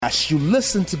As you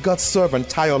listen to God's servant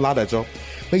Tayo Ladajo,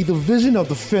 may the vision of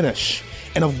the finish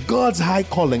and of God's high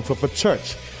calling for the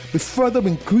church be further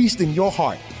increased in your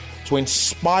heart to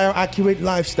inspire accurate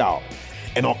lifestyle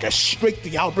and orchestrate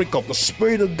the outbreak of the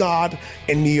Spirit of God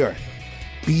in the earth.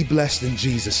 Be blessed in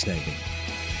Jesus' name.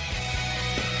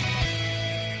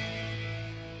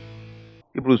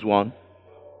 Hebrews 1.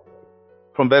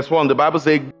 From verse 1, the Bible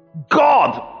says,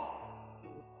 God,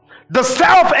 the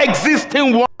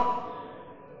self-existing one,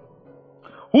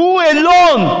 who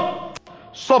alone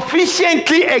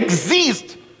sufficiently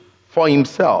exists for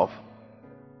himself,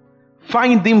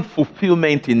 finding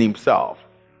fulfillment in himself.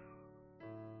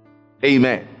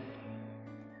 Amen.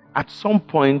 At some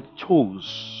point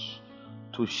chose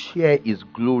to share his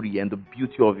glory and the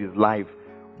beauty of his life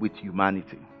with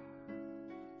humanity.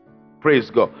 Praise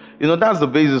God. You know, that's the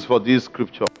basis for this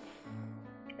scripture.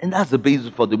 And that's the basis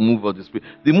for the move of the Spirit.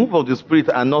 The move of the Spirit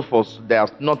are not for, they are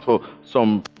not for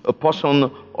a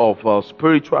portion of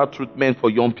spiritual treatment for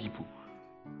young people.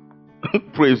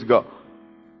 Praise God.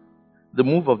 The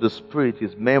move of the Spirit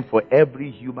is meant for every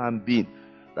human being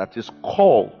that is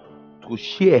called to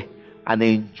share and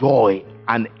enjoy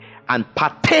and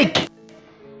partake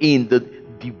in the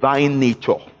divine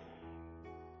nature.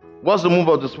 What's the move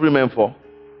of the Spirit meant for?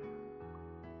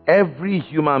 Every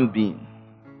human being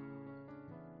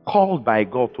called by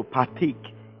God to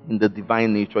partake in the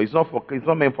divine nature. It's not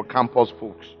meant for campus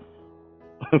folks.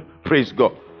 Praise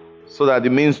God. So that the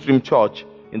mainstream church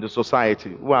in the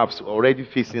society who are already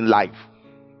facing life,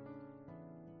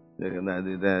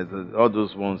 all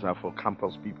those ones are for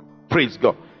campus people. Praise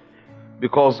God.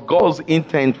 Because God's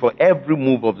intent for every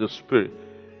move of the Spirit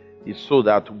is so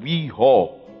that we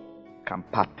all can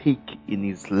partake in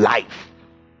his life.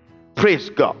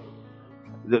 Praise God.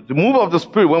 The move of the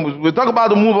Spirit, when we talk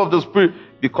about the move of the Spirit,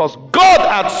 because God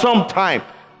at some time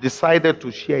decided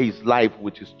to share his life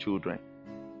with his children.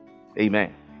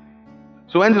 Amen.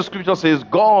 So when the scripture says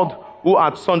God who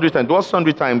at sundry times, what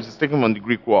sundry times is taken from the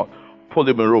Greek word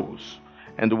polymeros,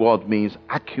 and the word means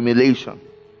accumulation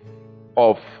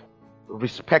of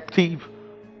respective,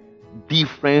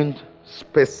 different,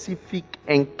 specific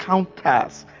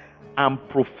encounters and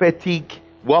prophetic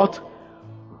what?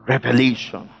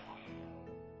 Revelation.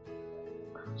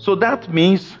 So that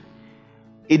means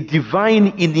a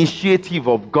divine initiative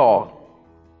of God,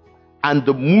 and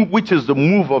the move, which is the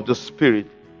move of the Spirit,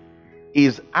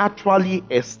 is actually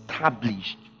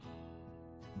established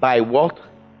by what?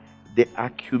 The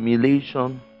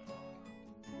accumulation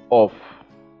of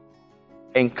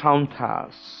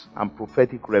encounters and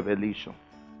prophetic revelation.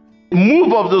 The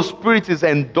move of the Spirit is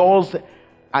endorsed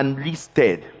and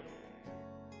listed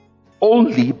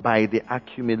only by the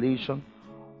accumulation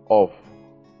of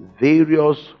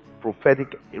various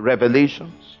prophetic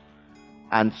revelations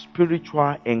and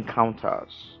spiritual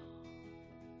encounters.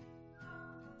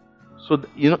 So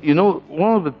you know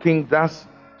one of the things that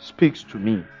speaks to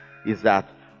me is that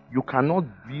you cannot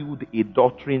build a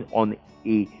doctrine on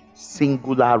a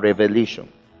singular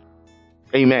revelation.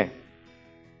 Amen.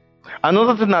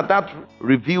 Another thing that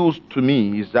reveals to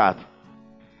me is that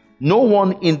no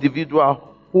one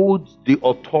individual holds the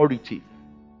authority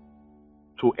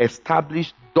to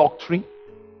establish doctrine.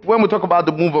 When we talk about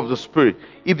the move of the Spirit,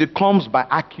 it comes by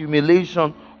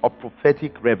accumulation of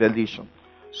prophetic revelation.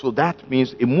 So that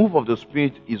means a move of the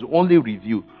Spirit is only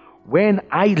revealed when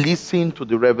I listen to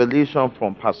the revelation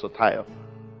from Pastor Tayo,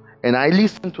 and I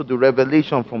listen to the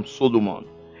revelation from Solomon,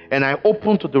 and I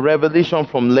open to the revelation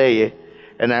from Leye,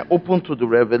 and I open to the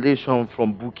revelation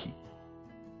from Buki.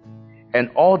 And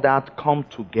all that come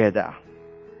together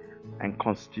and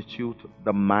constitute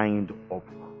the mind of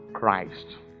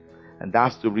Christ. And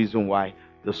that's the reason why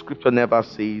the scripture never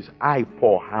says, I,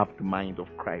 Paul, have the mind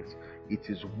of Christ. It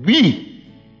is we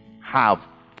have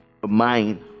the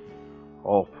mind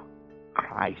of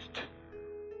Christ.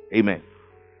 Amen.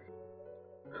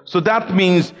 So that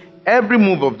means every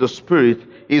move of the Spirit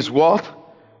is what?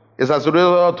 Is as a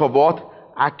result of what?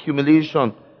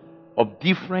 Accumulation of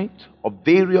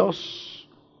various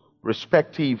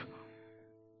respective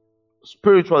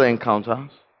spiritual encounters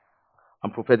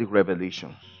and prophetic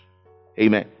revelations.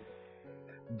 Amen.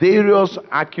 Various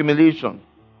accumulation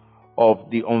of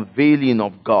the unveiling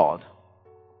of God,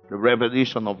 the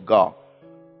revelation of God.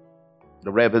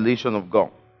 The revelation of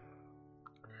God.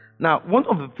 Now, one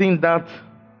of the things that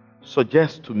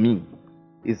suggests to me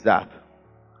is that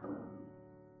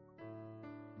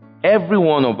every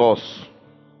one of us,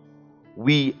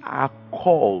 we are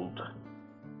called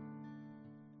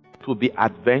to be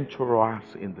adventurers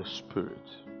in the Spirit.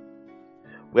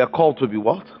 We are called to be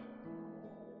what?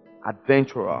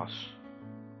 Adventurers.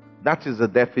 That is the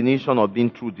definition of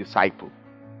being true disciple.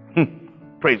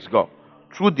 Praise God.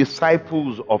 True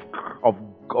disciples of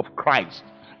Christ,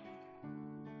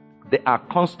 they are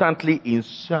constantly in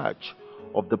search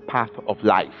of the path of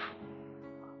life.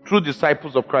 True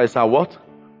disciples of Christ are what?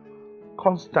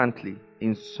 Constantly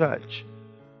in search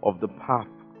of the path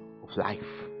of life.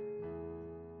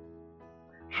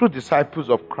 True disciples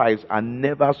of Christ are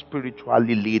never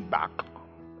spiritually laid back.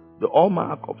 The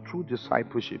hallmark of true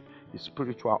discipleship is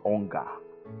spiritual hunger.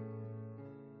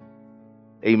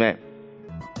 Amen.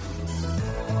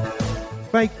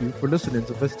 Thank you for listening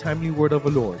to this timely word of the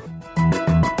Lord.